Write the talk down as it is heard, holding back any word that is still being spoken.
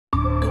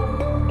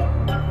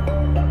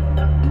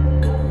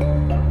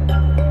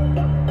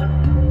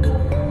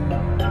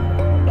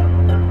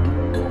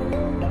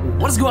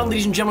What is going on,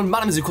 ladies and gentlemen? My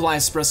name is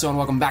Espresso, and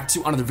welcome back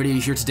to another video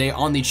here today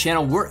on the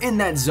channel. We're in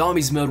that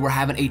zombies mode. We're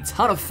having a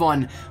ton of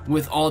fun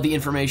with all the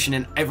information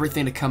and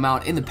everything to come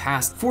out in the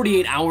past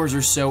 48 hours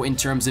or so in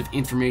terms of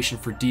information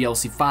for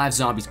DLC 5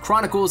 Zombies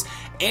Chronicles,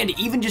 and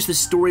even just the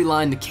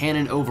storyline, the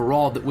canon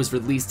overall that was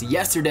released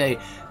yesterday.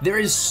 There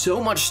is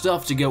so much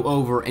stuff to go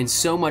over and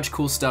so much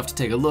cool stuff to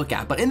take a look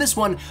at. But in this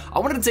one, I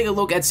wanted to take a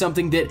look at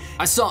something that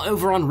I saw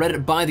over on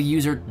Reddit by the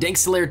user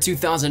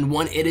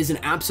Dankslayer2001. It is an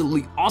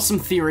absolutely awesome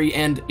theory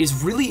and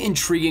is really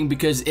intriguing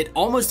because it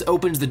almost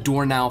opens the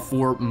door now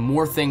for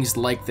more things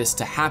like this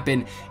to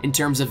happen in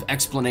terms of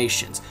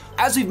explanations.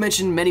 As we've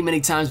mentioned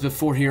many times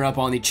before here up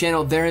on the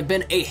channel, there have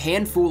been a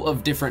handful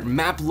of different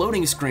map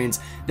loading screens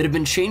that have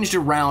been changed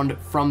around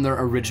from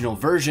their original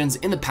versions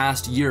in the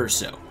past year or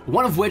so.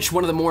 One of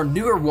the more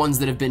newer ones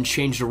that have been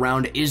changed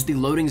around is the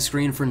loading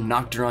screen for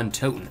Nacht.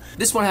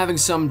 This one having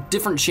some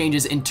different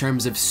changes in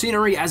terms of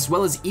scenery as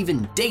well as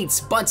even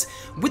dates, but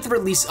with the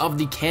release of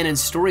the canon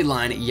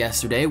storyline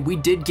yesterday, we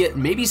did get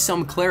maybe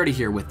some clarity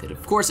here with it.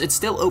 Of course, it's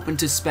still open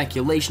to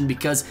speculation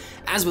because,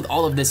 as with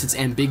all of this, it's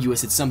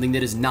ambiguous. It's something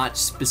that is not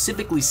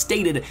specifically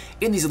stated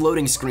in these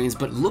loading screens,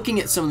 but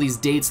looking at some of these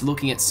dates,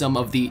 looking at some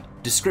of the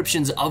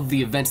descriptions of the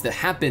events that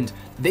happened,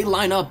 they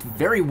line up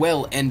very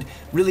well and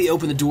really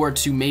open the door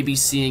to maybe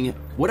seeing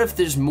what if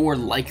there's more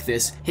like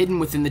this hidden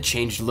within the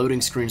changed loading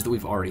screens that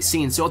we've already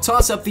seen. So I'll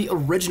toss up the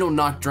original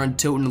Nacht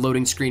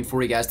loading screen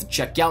for you guys to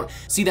check out,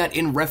 see that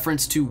in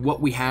reference to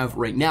what we have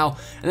right now,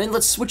 and then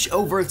let's switch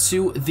over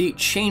to the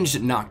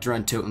changed Nacht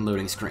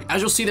loading screen.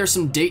 As you'll see, there's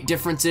some date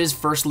differences,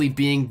 firstly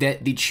being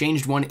that the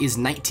changed one is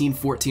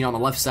 1914 on the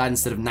left side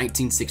instead of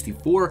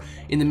 1964,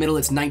 in the middle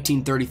it's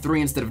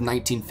 1933 instead of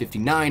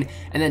 1959,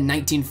 and then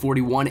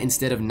 1941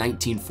 instead of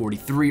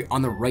 1943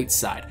 on the right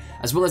side.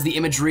 As well as the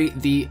imagery,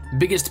 the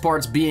biggest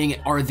parts being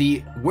are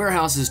the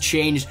warehouses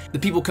changed, the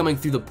people coming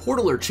through the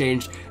portal are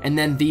changed, and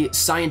then the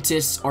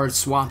scientists are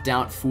swapped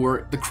out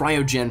for the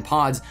cryogen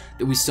pods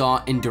that we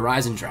saw in Der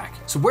Eisendrache.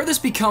 So where this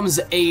becomes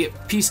a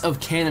piece of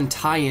canon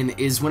tie-in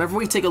is whenever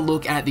we take a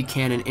look at the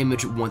canon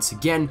image once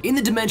again in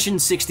the Dimension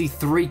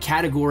 63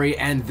 category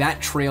and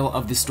that trail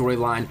of the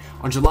storyline.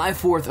 On July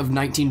 4th of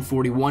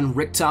 1941,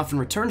 Richtofen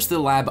returns to the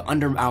lab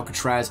under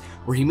Alcatraz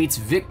where he meets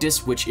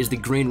Victus, which is the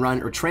Green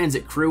Run or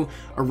transit crew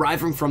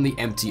arriving from the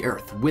empty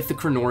Earth with the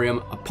Chronorium.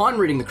 Upon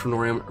reading the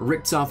Chronorium,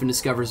 Richtofen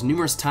discovers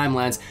numerous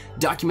timelines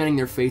documenting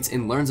their fates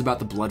and learns about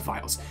the blood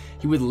vials.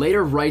 He would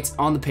later write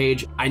on the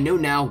page, "I know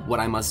now what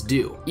I must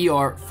do,"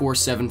 ER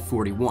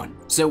 4741.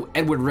 So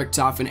Edward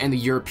Richtofen and the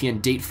European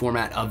date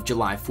format of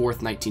July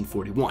 4th,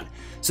 1941.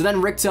 So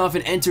then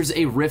Richtofen enters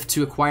a rift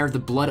to acquire the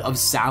blood of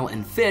Sal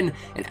and Finn,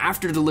 and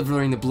after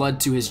delivering the blood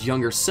to his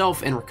younger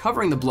self and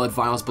recovering the blood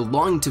vials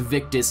belonging to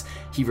Victus,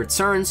 he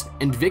returns,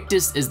 and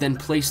Victus is then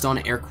placed on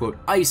air quote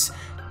ice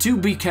to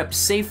be kept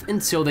safe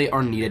until they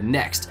are needed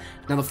next.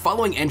 Now the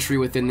following entry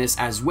within this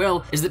as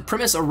well is that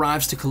Primus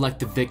arrives to collect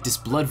the Victus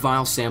blood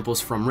vial samples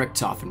from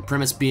Richtofen,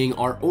 Primus being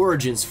our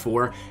origins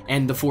 4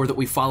 and the 4 that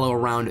we follow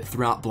around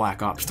throughout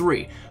Black Ops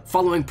 3.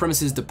 Following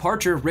Primus's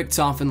departure,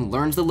 Richtofen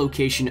learns the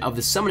location of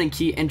the summoning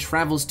key and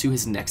travels to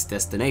his next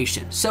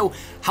destination. So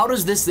how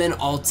does this then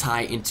all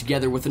tie in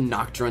together with the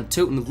Nacht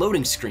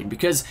loading screen?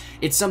 Because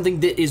it's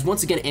something that is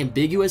once again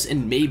ambiguous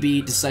and may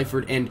be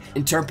deciphered and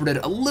interpreted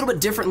a little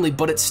bit differently,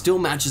 but it still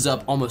matches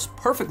up almost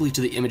perfectly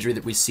to the imagery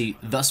that we see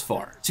thus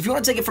far. So if you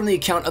want to take it from the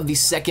account of the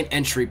second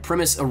entry,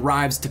 Primus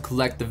arrives to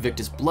collect the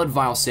Victus blood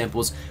vial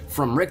samples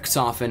from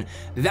Richtofen,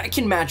 that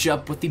can match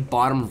up with the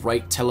bottom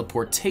right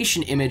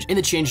teleportation image in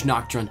the changed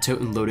Nacht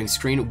loading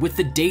screen with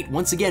the date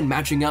once again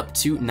matching up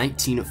to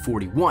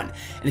 1941.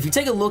 And if you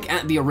take a look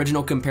at the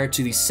original compared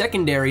to the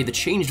secondary, the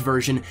changed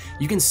version,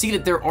 you can see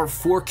that there are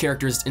 4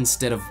 characters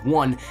instead of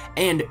 1,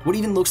 and what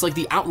even looks like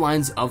the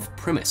outlines of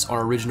Primus,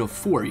 our original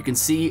 4. You can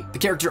see the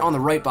character on the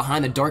right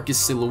behind the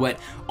darkest silhouette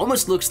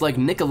almost looks like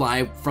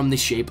Nikolai from the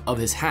shape of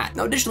his hat.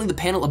 Now additionally, the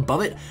panel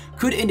above it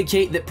could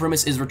indicate that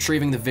Primus is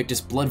retrieving the Victus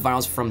blood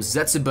vials from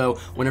Zetsubo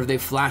whenever they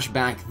flash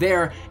back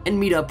there and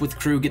meet up with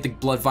crew, get the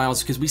blood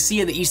vials, because we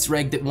see in the Easter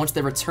egg that once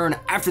they return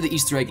after the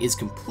Easter egg is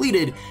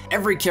completed,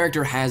 every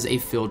character has a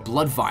filled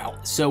blood vial.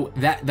 So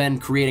that then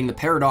creating the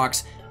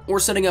paradox, or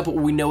setting up what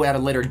we know at a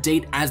later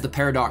date as the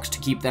paradox to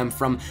keep them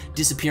from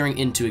disappearing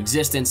into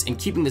existence and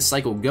keeping the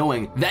cycle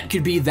going. That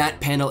could be that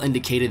panel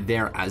indicated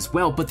there as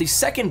well. But the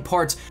second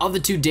part of the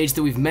 2 dates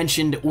that we've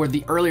mentioned, or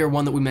the earlier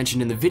one that we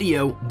mentioned in the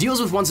video,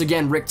 deals with once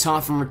again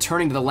Richtofen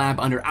returning to the lab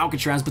under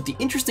Alcatraz. But the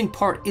interesting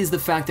part is the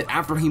fact that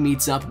after he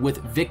meets up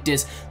with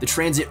Victus, the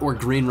transit or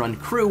Green Run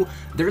crew,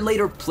 they're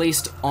later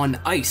placed on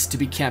ice to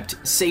be kept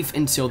safe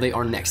until they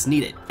are next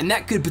needed. And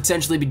that could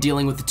potentially be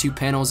dealing with the 2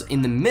 panels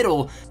in the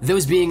middle,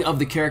 those being of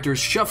the characters characters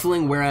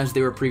shuffling whereas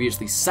they were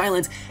previously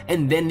silent,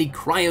 and then the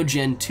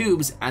cryogen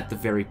tubes at the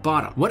very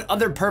bottom. What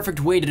other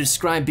perfect way to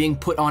describe being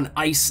put on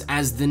ice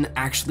as then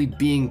actually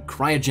being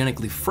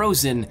cryogenically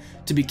frozen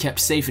to be kept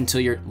safe until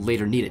you're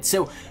later needed?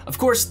 So, of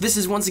course, this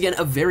is once again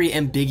a very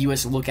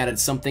ambiguous look at it,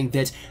 something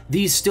that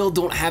these still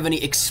don't have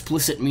any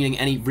explicit meaning,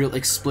 any real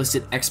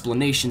explicit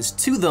explanations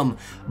to them,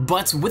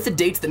 but with the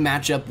dates that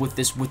match up with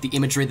this, with the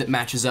imagery that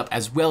matches up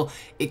as well,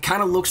 it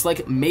kind of looks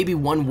like maybe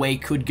one way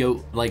could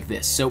go like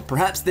this. So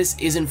perhaps this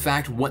is in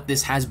fact what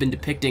this has been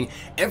depicting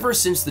ever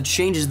since the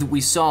changes that we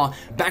saw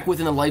back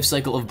within the life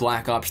cycle of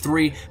Black Ops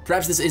 3.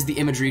 Perhaps this is the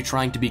imagery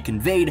trying to be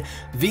conveyed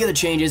via the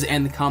changes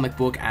and the comic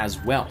book as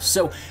well.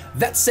 So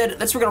that said,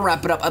 that's where we're gonna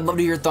wrap it up. I'd love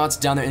to hear your thoughts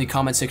down there in the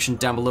comment section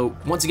down below.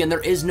 Once again, there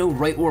is no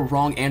right or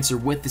wrong answer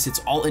with this, it's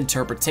all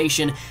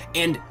interpretation.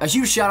 And a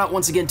huge shout out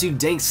once again to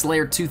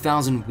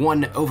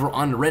DankSlayer2001 over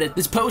on Reddit.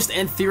 This post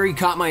and theory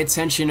caught my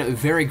attention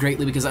very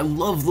greatly because I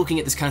love looking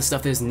at this kind of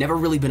stuff that has never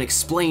really been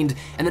explained,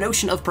 and the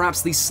notion of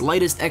perhaps the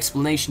slightest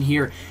explanation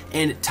here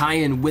and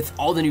tie-in with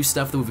all the new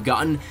stuff that we've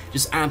gotten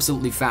just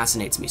absolutely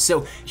fascinates me.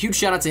 So huge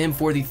shout out to him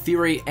for the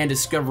theory and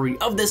discovery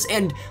of this,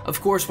 and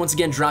of course, once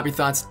again, drop your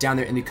thoughts down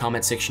there in the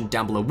comment section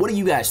down below. What do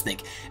you guys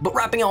think? But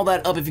wrapping all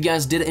that up, if you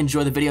guys did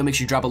enjoy the video, make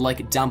sure you drop a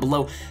like down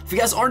below. If you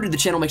guys aren't new to the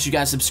channel, make sure you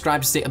guys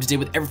subscribe to stay up to date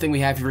with everything we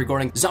have here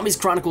regarding Zombies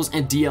Chronicles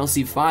and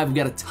DLC 5. We've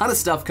got a ton of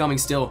stuff coming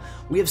still.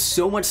 We have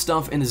so much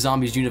stuff in the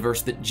Zombies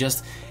universe that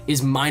just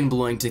is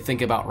mind-blowing to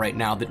think about right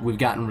now that we've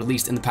gotten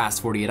released in the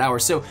past 48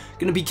 hours. So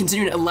gonna be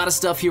continuing a lot of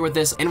stuff here with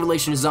this in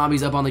relation to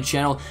zombies up on the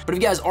channel. But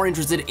if you guys are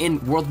interested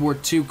in World War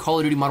II, Call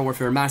of Duty Modern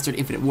Warfare Remastered,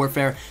 Infinite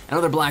Warfare, and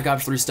other Black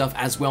Ops 3 stuff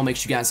as well, make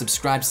sure you guys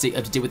subscribe to stay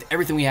up to date with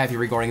everything we have here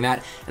regarding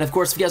that. And of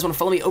course, if you guys want to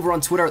follow me over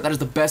on Twitter, that is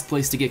the best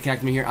place to get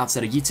connected with me here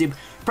outside of YouTube.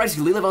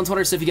 Practically live on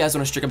Twitter, so if you guys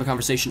want to strike up a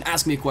conversation,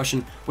 ask me a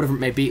question, whatever it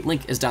may be,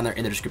 link is down there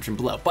in the description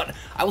below. But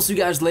I will see you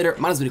guys later.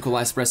 My name is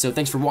Nikolai Espresso.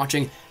 Thanks for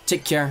watching.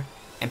 Take care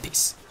and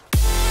peace.